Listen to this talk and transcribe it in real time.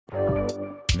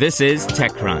This is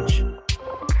TechCrunch.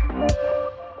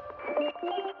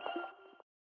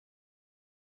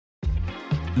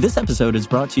 This episode is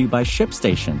brought to you by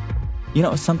ShipStation. You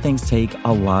know, some things take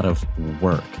a lot of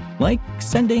work, like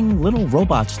sending little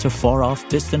robots to far-off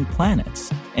distant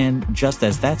planets. And just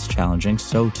as that's challenging,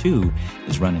 so too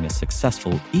is running a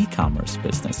successful e-commerce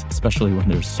business, especially when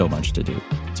there's so much to do.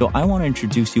 So I want to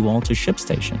introduce you all to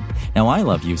ShipStation. Now, I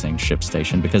love using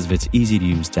ShipStation because of its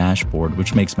easy-to-use dashboard,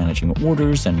 which makes managing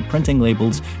orders and printing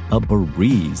labels a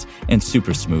breeze and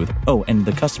super smooth. Oh, and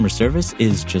the customer service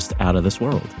is just out of this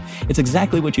world. It's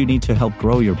exactly what you need to help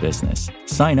grow your business.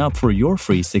 Sign up for your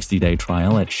free 60-day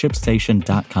trial at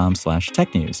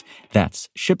shipstation.com/technews. That's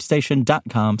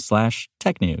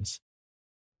shipstation.com/technews.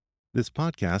 This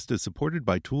podcast is supported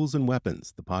by Tools and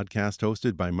Weapons, the podcast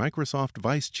hosted by Microsoft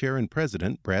Vice Chair and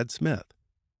President Brad Smith.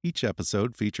 Each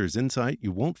episode features insight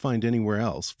you won't find anywhere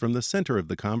else from the center of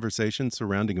the conversation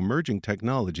surrounding emerging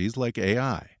technologies like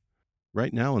AI.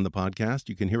 Right now in the podcast,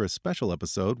 you can hear a special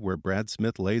episode where Brad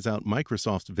Smith lays out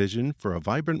Microsoft's vision for a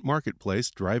vibrant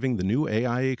marketplace driving the new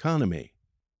AI economy.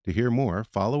 To hear more,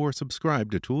 follow or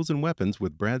subscribe to Tools and Weapons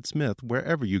with Brad Smith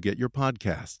wherever you get your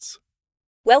podcasts.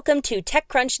 Welcome to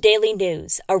TechCrunch Daily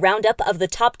News, a roundup of the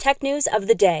top tech news of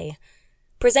the day.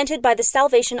 Presented by the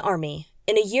Salvation Army.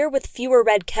 In a year with fewer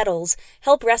red kettles,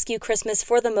 help rescue Christmas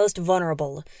for the most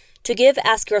vulnerable. To give,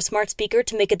 ask your smart speaker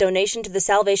to make a donation to the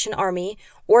Salvation Army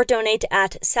or donate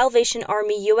at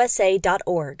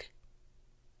salvationarmyusa.org.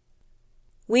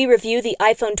 We review the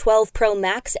iPhone 12 Pro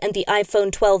Max and the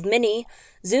iPhone 12 Mini,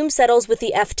 Zoom settles with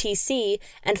the FTC,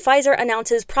 and Pfizer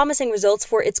announces promising results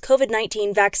for its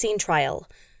COVID-19 vaccine trial.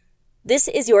 This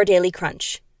is your Daily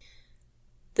Crunch.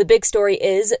 The big story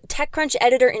is TechCrunch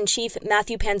editor-in-chief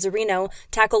Matthew Panzarino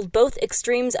tackled both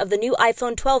extremes of the new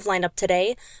iPhone 12 lineup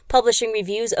today, publishing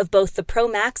reviews of both the Pro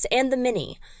Max and the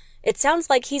Mini. It sounds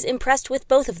like he's impressed with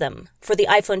both of them. For the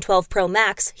iPhone 12 Pro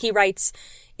Max, he writes,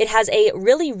 "It has a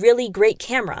really, really great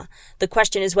camera. The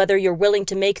question is whether you're willing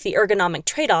to make the ergonomic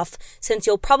trade-off, since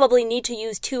you'll probably need to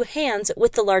use two hands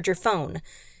with the larger phone."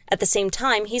 At the same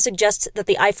time, he suggests that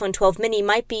the iPhone 12 Mini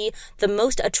might be the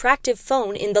most attractive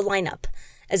phone in the lineup.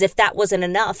 As if that wasn't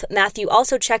enough, Matthew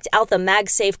also checked out the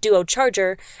MagSafe Duo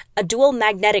charger, a dual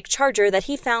magnetic charger that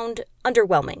he found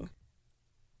underwhelming.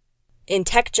 In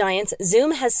tech giants,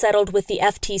 Zoom has settled with the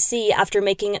FTC after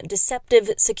making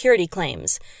deceptive security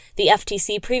claims. The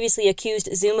FTC previously accused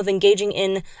Zoom of engaging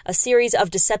in a series of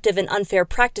deceptive and unfair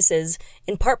practices,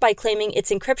 in part by claiming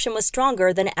its encryption was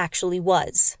stronger than it actually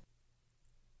was.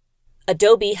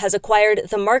 Adobe has acquired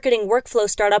the marketing workflow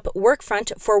startup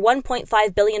Workfront for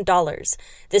 $1.5 billion.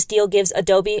 This deal gives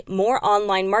Adobe more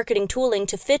online marketing tooling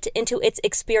to fit into its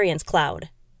Experience Cloud.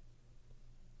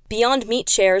 Beyond Meat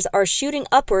shares are shooting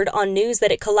upward on news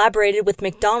that it collaborated with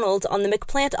McDonald's on the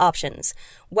McPlant options.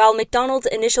 While McDonald's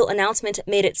initial announcement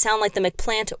made it sound like the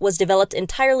McPlant was developed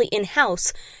entirely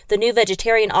in-house, the new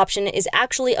vegetarian option is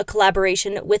actually a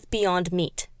collaboration with Beyond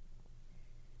Meat.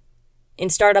 In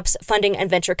startups, funding, and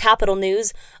venture capital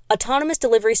news, autonomous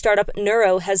delivery startup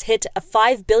Nuro has hit a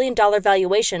 $5 billion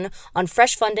valuation on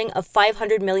fresh funding of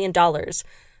 $500 million.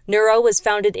 Nuro was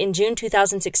founded in June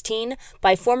 2016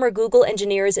 by former Google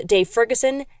engineers Dave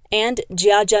Ferguson and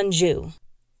Jiajun Zhu.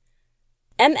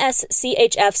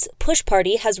 MSCHF's Push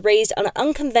Party has raised an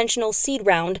unconventional seed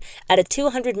round at a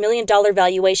 $200 million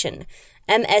valuation.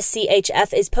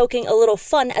 MSCHF is poking a little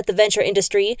fun at the venture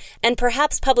industry and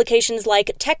perhaps publications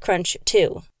like TechCrunch,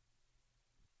 too.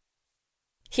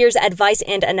 Here's advice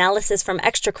and analysis from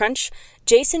ExtraCrunch.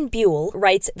 Jason Buell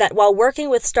writes that while working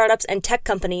with startups and tech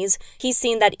companies, he's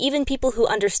seen that even people who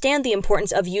understand the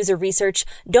importance of user research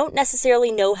don't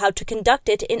necessarily know how to conduct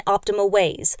it in optimal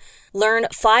ways. Learn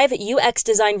 5 UX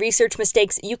design research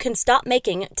mistakes you can stop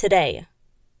making today.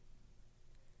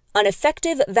 An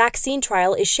effective vaccine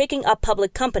trial is shaking up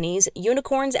public companies,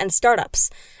 unicorns, and startups.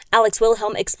 Alex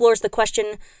Wilhelm explores the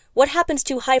question, what happens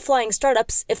to high-flying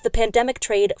startups if the pandemic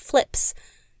trade flips?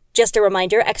 Just a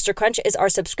reminder, ExtraCrunch is our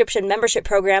subscription membership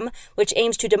program, which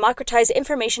aims to democratize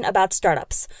information about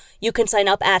startups. You can sign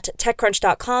up at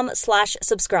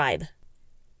techcrunch.com/subscribe.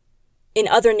 In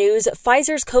other news,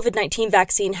 Pfizer's COVID-19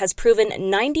 vaccine has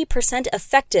proven 90%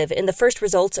 effective in the first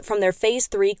results from their Phase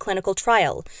 3 clinical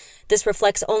trial. This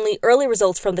reflects only early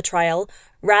results from the trial,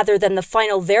 rather than the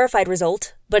final verified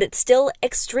result, but it's still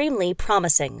extremely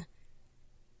promising.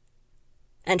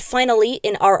 And finally,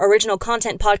 in our original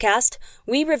content podcast,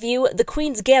 we review The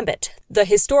Queen's Gambit, the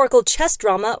historical chess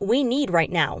drama we need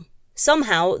right now.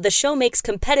 Somehow, the show makes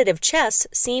competitive chess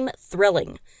seem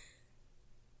thrilling.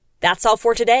 That's all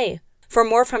for today. For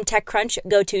more from TechCrunch,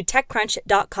 go to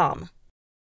TechCrunch.com.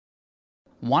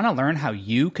 Want to learn how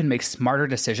you can make smarter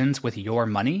decisions with your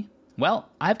money? Well,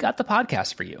 I've got the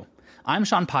podcast for you. I'm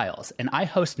Sean Piles, and I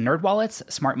host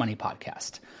NerdWallet's Smart Money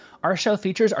Podcast. Our show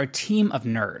features our team of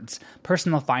nerds,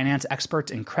 personal finance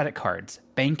experts in credit cards,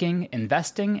 banking,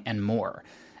 investing, and more.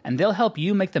 And they'll help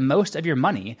you make the most of your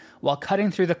money while cutting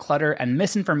through the clutter and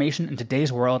misinformation in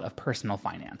today's world of personal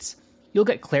finance. You'll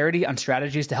get clarity on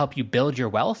strategies to help you build your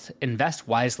wealth, invest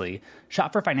wisely,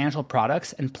 shop for financial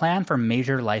products, and plan for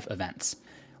major life events.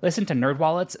 Listen to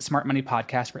NerdWallet's Smart Money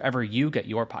Podcast wherever you get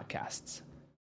your podcasts.